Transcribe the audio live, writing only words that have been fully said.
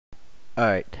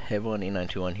Alright, hey everyone,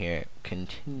 E921 here.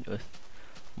 Continue with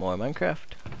more Minecraft.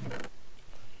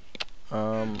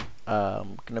 I'm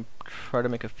gonna try to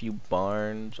make a few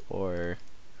barns or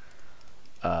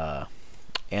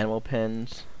animal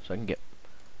pens so I can get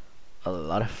a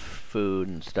lot of food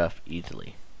and stuff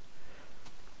easily.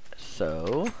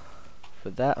 So for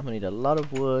that I'm gonna need a lot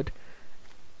of wood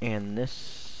and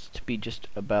this to be just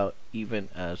about even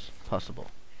as possible.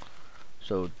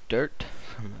 So dirt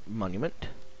from monument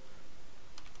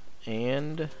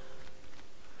and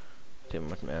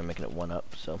I'm making it one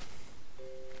up, so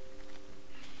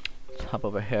let's hop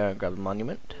over here and grab the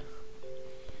monument.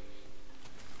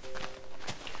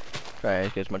 Try to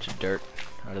get as much dirt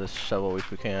out of this shovel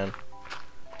as we can.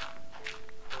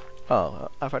 Oh,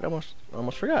 I almost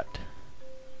forgot.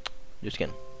 New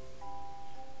skin.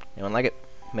 Anyone like it?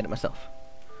 Made it myself.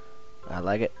 I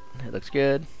like it. It looks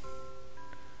good.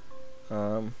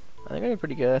 I think I did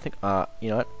pretty good. I think, you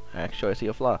know what? Actually, I see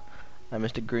a flaw. I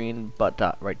missed a green butt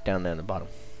dot right down there in the bottom.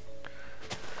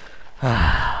 You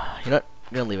know what?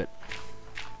 I'm gonna leave it.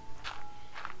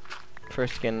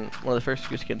 First skin, one of the first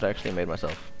few skins I actually made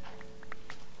myself.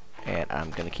 And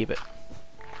I'm gonna keep it.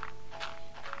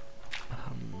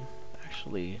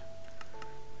 Actually,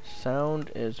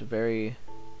 sound is very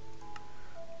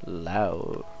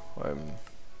loud, or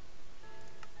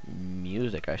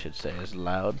music I should say is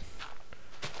loud.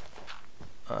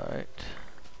 Alright.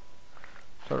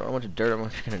 So I don't know how much dirt I'm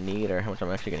actually gonna need or how much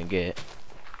I'm actually gonna get.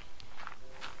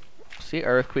 See,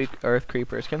 earth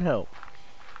creepers can help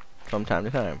from time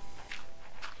to time.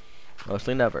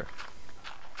 Mostly never.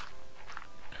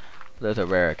 But there's a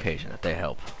rare occasion that they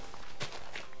help.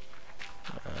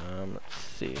 Let's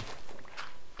see.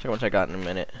 Check how much I got in a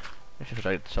minute. I should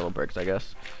try to get several bricks, I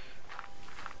guess.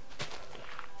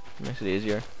 Makes it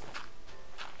easier.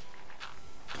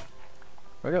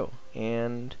 There we go.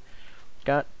 And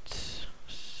got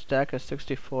a stack of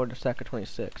 64 and a stack of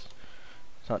 26.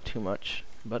 It's not too much,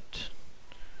 but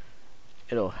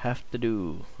it'll have to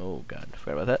do. Oh god,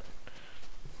 forgot about that.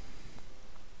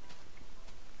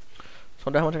 So I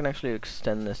wonder how much I can actually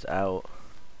extend this out.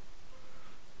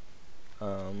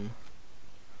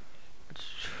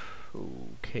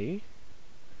 Okay.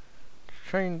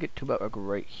 Try and get to about like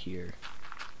right here.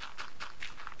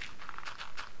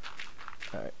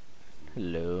 Alright.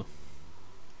 Hello.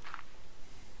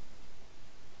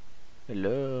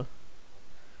 Hello.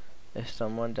 Is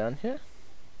someone down here?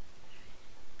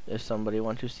 Does somebody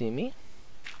want to see me?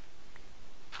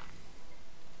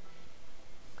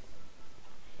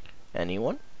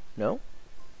 Anyone? No?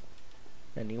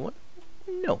 Anyone?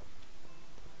 No.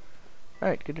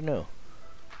 Alright, good to know.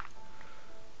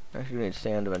 Actually, we need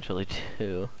sand eventually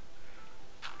too.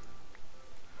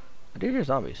 I do hear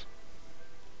zombies.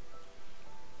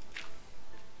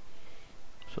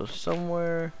 So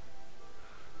somewhere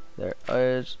there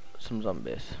is some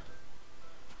zombies.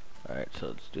 Alright, so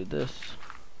let's do this.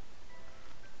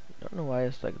 Don't know why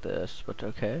it's like this, but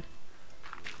okay.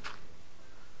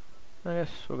 I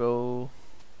guess we'll go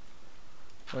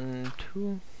 1,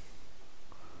 2,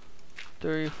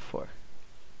 3, 4.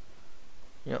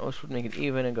 You know, this would make it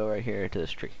even and go right here to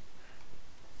this tree.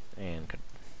 And cut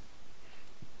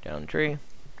down tree.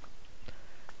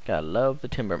 Gotta love the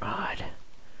timber mod.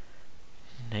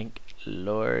 Thank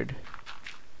Lord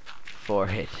for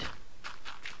it.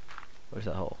 Where's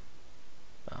that hole?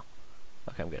 Oh.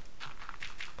 Okay, I'm good.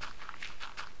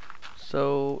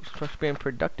 So, starts being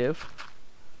productive.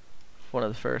 One of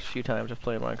the first few times I've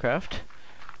played Minecraft.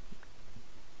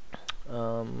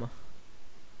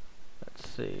 Let's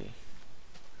see.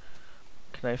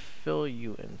 Can I fill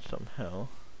you in somehow?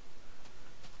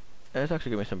 It's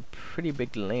actually giving me some pretty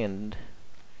big land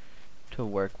to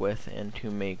work with and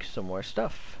to make some more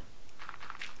stuff.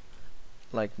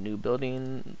 Like new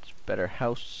buildings, better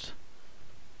house.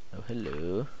 Oh,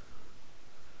 hello.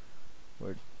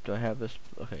 Where do I have this?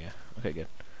 Okay, yeah. Okay, good.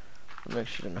 I'll make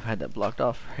sure I've had that blocked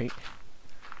off, right?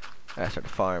 I start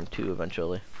to farm too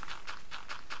eventually.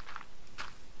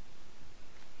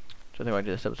 So I think I might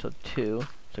do this episode 2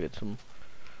 to get some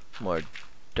more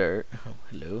dirt. Oh,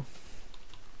 hello.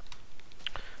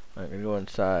 I'm gonna go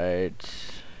inside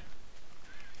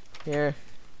here.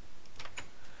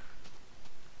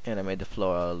 And I made the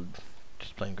floor all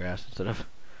just plain grass instead of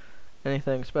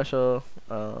anything special.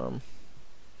 What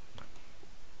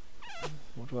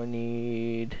do I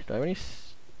need? Do I have any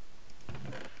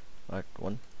alright,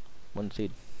 one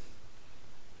seed.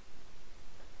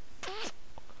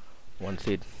 One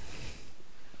seed.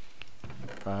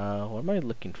 What am I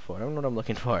looking for? I don't know what I'm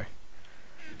looking for.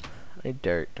 I need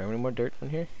dirt. Do I have any more dirt in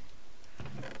here?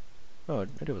 Oh, I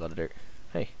do have a lot of dirt.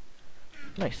 Hey.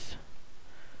 Nice.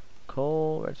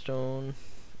 coal, redstone.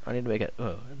 I need to make it.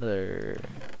 Oh, another.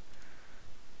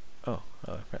 Oh,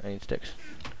 I need sticks.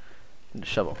 I need a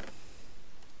shovel.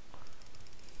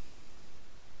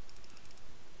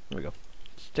 There we go.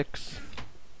 Sticks.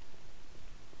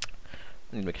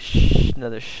 I need to make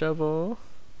another shovel.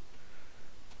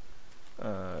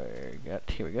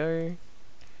 Here we go.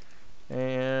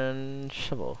 And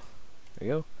shovel. There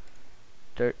we go.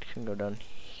 Dirt can go down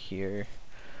here.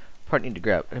 Part need to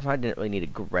grab. If I didn't really need to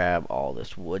grab all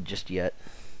this wood just yet,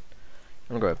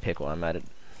 I'm gonna grab a pick while I'm at it.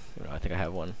 You know, I think I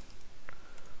have one.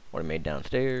 What I made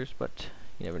downstairs, but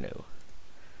you never know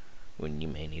when you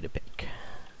may need a pick.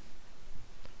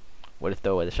 What if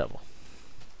throw away the shovel?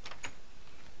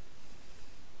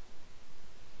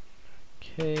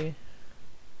 Okay.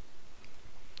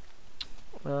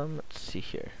 Let's see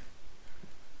here.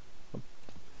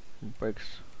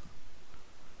 Bricks.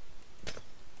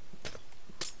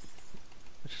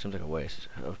 Which seems like a waste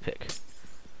of pick.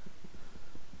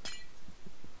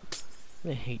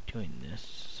 I hate doing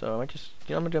this, so I might just,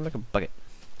 you know, I'm gonna make a bucket.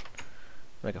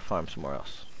 Make a farm somewhere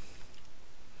else.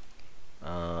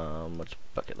 Let's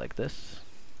bucket like this.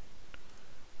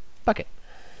 Bucket.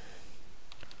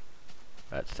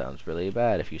 That sounds really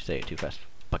bad if you say it too fast.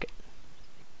 Bucket.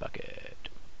 Bucket.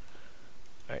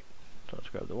 Alright, so let's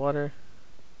grab the water.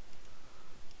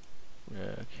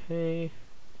 Okay.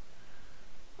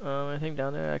 Anything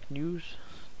down there I can use?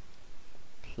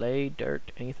 Clay,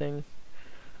 dirt, anything?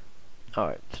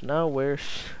 Alright, so now where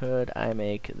should I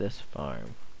make this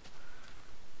farm?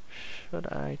 Should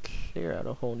I clear out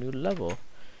a whole new level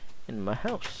in my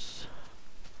house?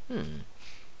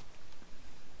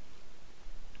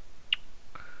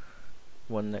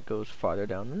 One that goes farther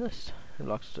down than this. It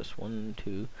blocks just 1,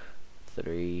 2,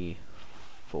 3,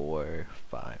 4,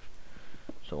 5.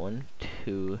 So 1,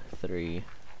 2, 3,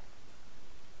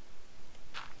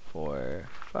 4,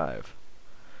 5.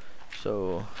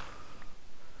 So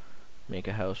make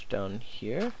a house down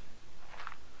here.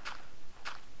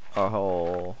 Our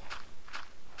whole,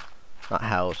 not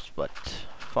house, but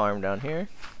farm down here.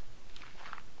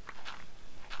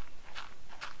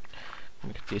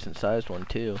 Make a decent sized one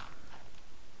too,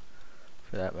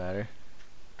 for that matter.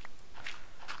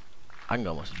 I can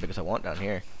go almost as big as I want down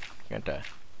here, can't I?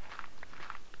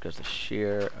 Because the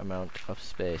sheer amount of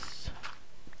space.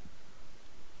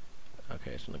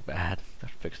 Okay, it's look bad. I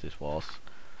have to fix these walls.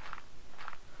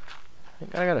 I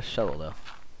think I got a shovel though.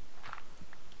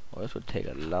 Well, this would take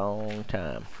a long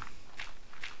time.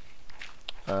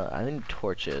 I need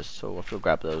torches, so we'll have to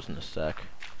grab those in a sec.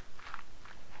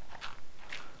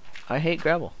 I hate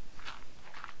gravel.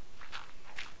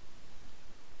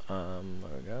 There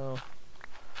we go.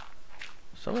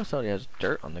 Some of this already has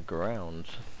dirt on the ground.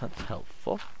 That's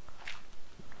helpful.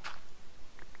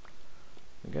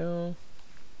 There we go.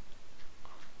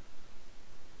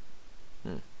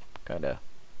 Kinda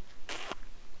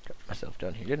got myself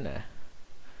down here, didn't I?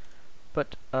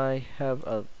 But I have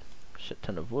a shit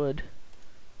ton of wood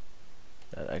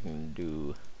that I can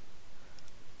do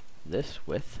this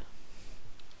with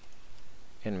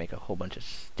and make a whole bunch of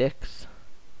sticks.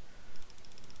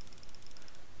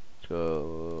 Let's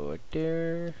go right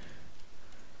there.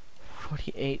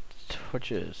 48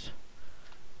 torches.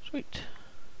 Sweet.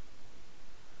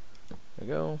 There we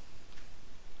go.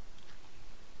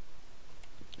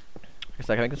 I guess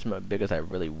I can make this as big as I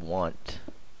really want.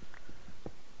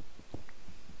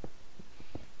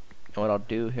 And what I'll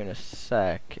do here in a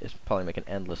sec is probably make an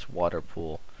endless water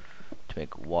pool to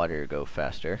make water go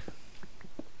faster.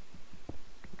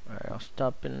 Alright, I'll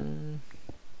stop in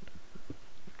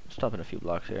a few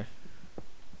blocks here.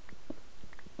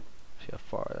 See how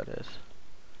far that is.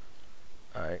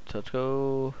 Alright, so let's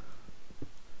go,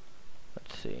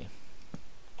 let's see.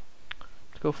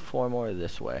 Let's go 4 more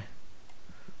this way.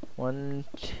 1,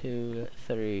 2,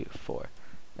 3, 4.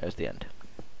 There's the end.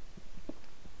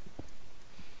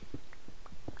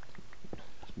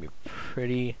 It's gonna be a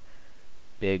pretty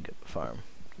big farm.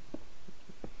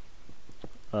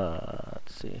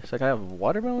 Let's see. So I can have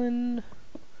watermelon,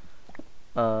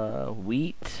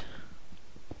 wheat,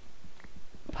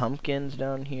 pumpkins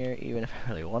down here, even if I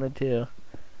really wanted to.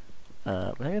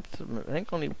 I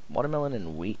think only watermelon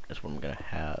and wheat is what I'm gonna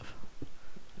have.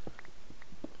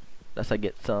 Unless I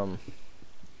get some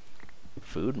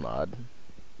food mod.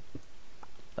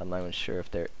 I'm not even sure if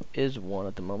there is one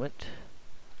at the moment.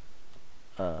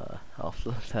 I'll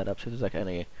look that up, so there's like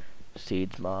any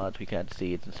seeds mods, we can add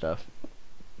seeds and stuff.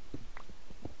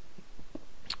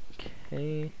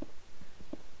 Okay.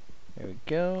 There we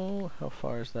go. How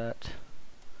far is that?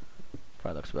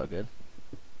 Probably looks about good.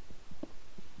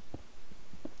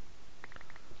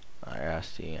 Alright, I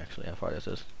see actually how far this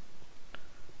is.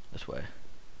 this way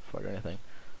for anything.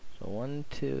 So 1,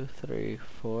 2, 3,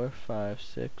 4, 5,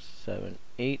 6, 7,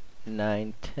 8,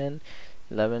 9, 10,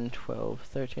 11, 12,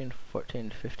 13,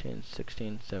 14, 15,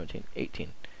 16, 17,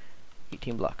 18.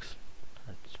 18 blocks.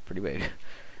 That's pretty big.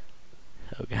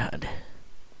 Oh god.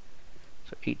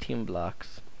 So 18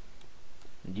 blocks.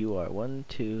 And you are 1,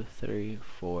 2, 3,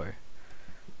 4,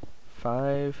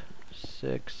 5,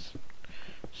 6,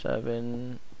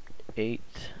 7, 8,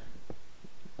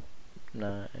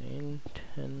 9,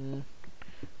 10,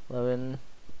 11,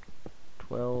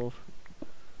 12,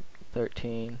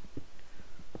 13,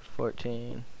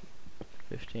 14,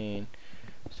 15,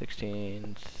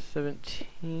 16,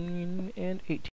 17, and 18.